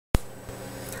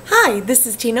Hi, this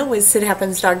is Tina with Sit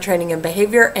Happens Dog Training and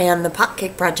Behavior and the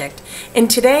Potcake Project. And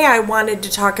today I wanted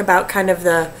to talk about kind of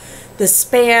the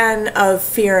span of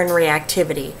fear and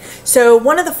reactivity. So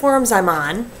one of the forums I'm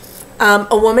on,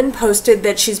 a woman posted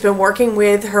that she's been working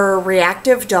with her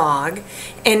reactive dog,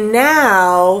 and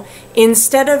now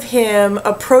instead of him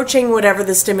approaching whatever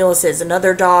the stimulus is,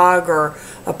 another dog or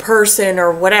a person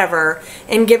or whatever,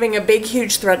 and giving a big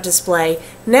huge threat display,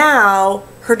 now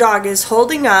her dog is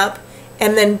holding up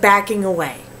and then backing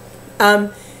away.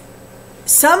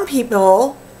 Some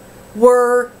people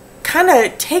were kind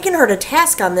of taking her to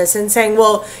task on this and saying,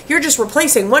 well, you're just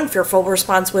replacing one fearful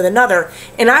response with another.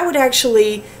 And I would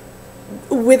actually,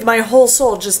 with my whole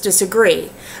soul, just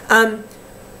disagree.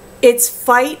 It's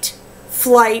fight,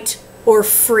 flight, or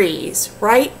freeze,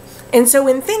 right? And so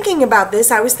in thinking about this,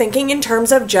 I was thinking in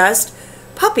terms of just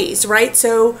puppies, right?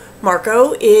 So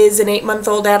Marco is an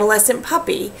 8-month-old adolescent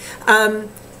puppy.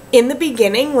 In the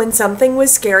beginning, when something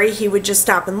was scary, he would just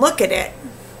stop and look at it,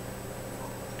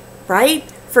 right?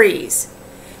 Freeze.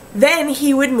 Then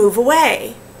he would move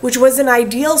away, which was an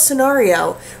ideal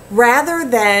scenario. Rather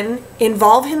than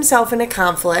involve himself in a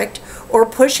conflict or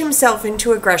push himself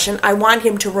into aggression, I want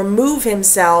him to remove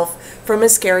himself from a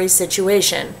scary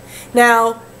situation.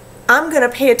 Now, I'm going to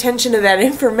pay attention to that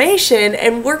information,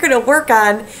 and we're going to work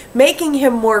on making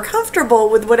him more comfortable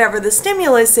with whatever the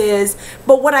stimulus is.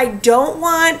 But what I don't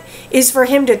want is for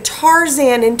him to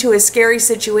Tarzan into a scary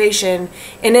situation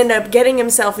and end up getting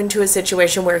himself into a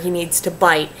situation where he needs to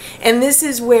bite. And this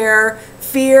is where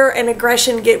fear and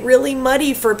aggression get really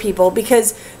muddy for people,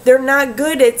 because they're not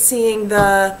good at seeing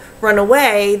the run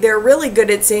away. They're really good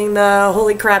at seeing the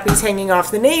holy crap, he's hanging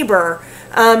off the neighbor.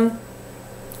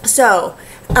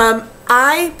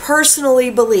 I personally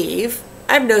believe,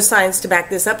 I have no science to back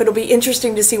this up, it'll be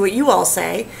interesting to see what you all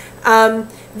say,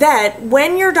 that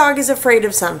when your dog is afraid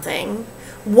of something,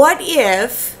 what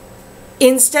if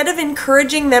instead of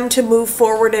encouraging them to move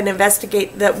forward and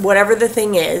investigate whatever the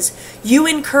thing is, you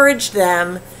encourage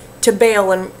them to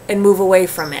bail and move away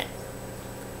from it?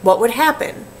 What would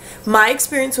happen? My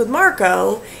experience with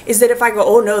Marco is that if I go,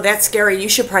 oh no, that's scary, you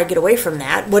should probably get away from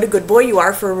that, what a good boy you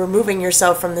are for removing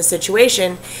yourself from the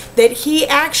situation, that he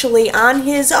actually on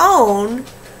his own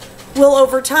will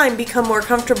over time become more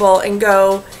comfortable and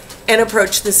go and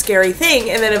approach the scary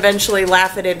thing and then eventually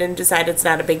laugh at it and decide it's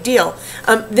not a big deal.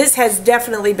 This has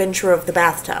definitely been true of the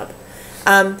bathtub.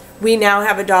 We now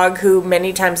have a dog who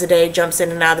many times a day jumps in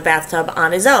and out of the bathtub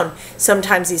on his own.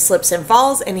 Sometimes he slips and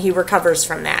falls and he recovers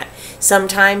from that.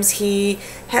 Sometimes he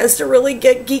has to really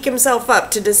geek himself up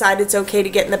to decide it's okay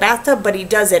to get in the bathtub, but he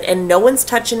does it and no one's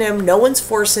touching him, no one's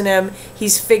forcing him,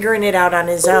 he's figuring it out on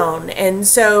his own. And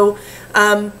so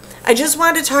I just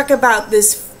wanted to talk about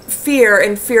this fear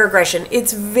and fear aggression.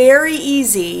 It's very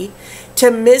easy to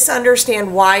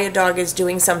misunderstand why a dog is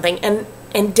doing something, and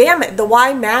damn it, the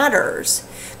why matters.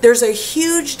 There's a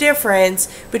huge difference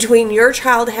between your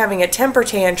child having a temper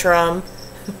tantrum,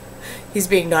 he's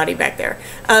being naughty back there,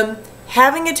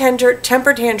 having a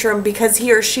temper tantrum because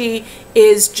he or she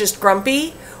is just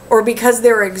grumpy, or because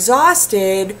they're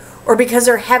exhausted, or because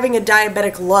they're having a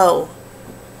diabetic low.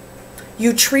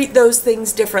 You treat those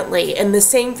things differently, and the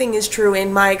same thing is true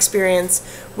in my experience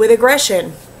with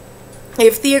aggression.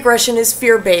 If the aggression is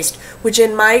fear-based, which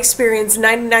in my experience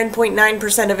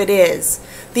 99.9% of it is,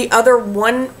 the other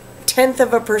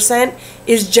 0.1%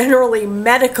 is generally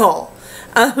medical,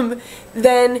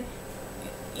 then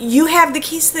you have the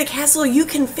keys to the castle. You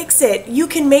can fix it. You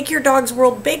can make your dog's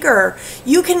world bigger.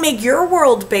 You can make your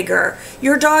world bigger.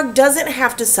 Your dog doesn't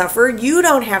have to suffer. You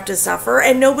don't have to suffer,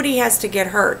 and nobody has to get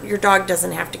hurt. Your dog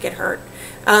doesn't have to get hurt.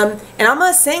 And I'm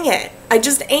gonna sing it. I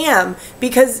just am,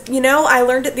 because, you know, I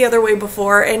learned it the other way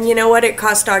before, and you know what? It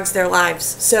cost dogs their lives.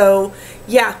 So,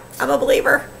 yeah, I'm a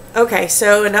believer. Okay,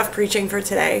 so enough preaching for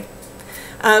today.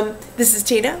 This is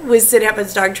Tina with Sit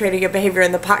Happens Dog Training and Behavior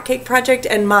and the Potcake Project,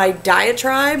 and my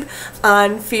diatribe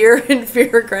on fear and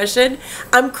fear aggression.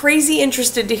 I'm crazy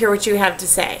interested to hear what you have to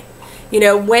say. You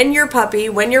know, when your puppy,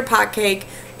 when your Potcake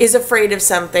is afraid of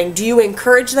something, do you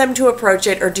encourage them to approach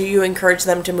it, or do you encourage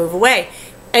them to move away?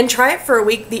 And try it for a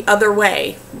week the other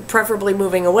way, preferably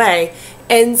moving away,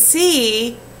 and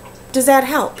see, does that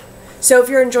help? So if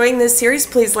you're enjoying this series,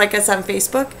 please like us on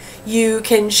Facebook. You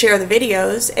can share the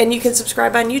videos, and you can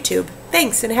subscribe on YouTube.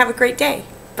 Thanks, and have a great day.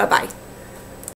 Bye-bye.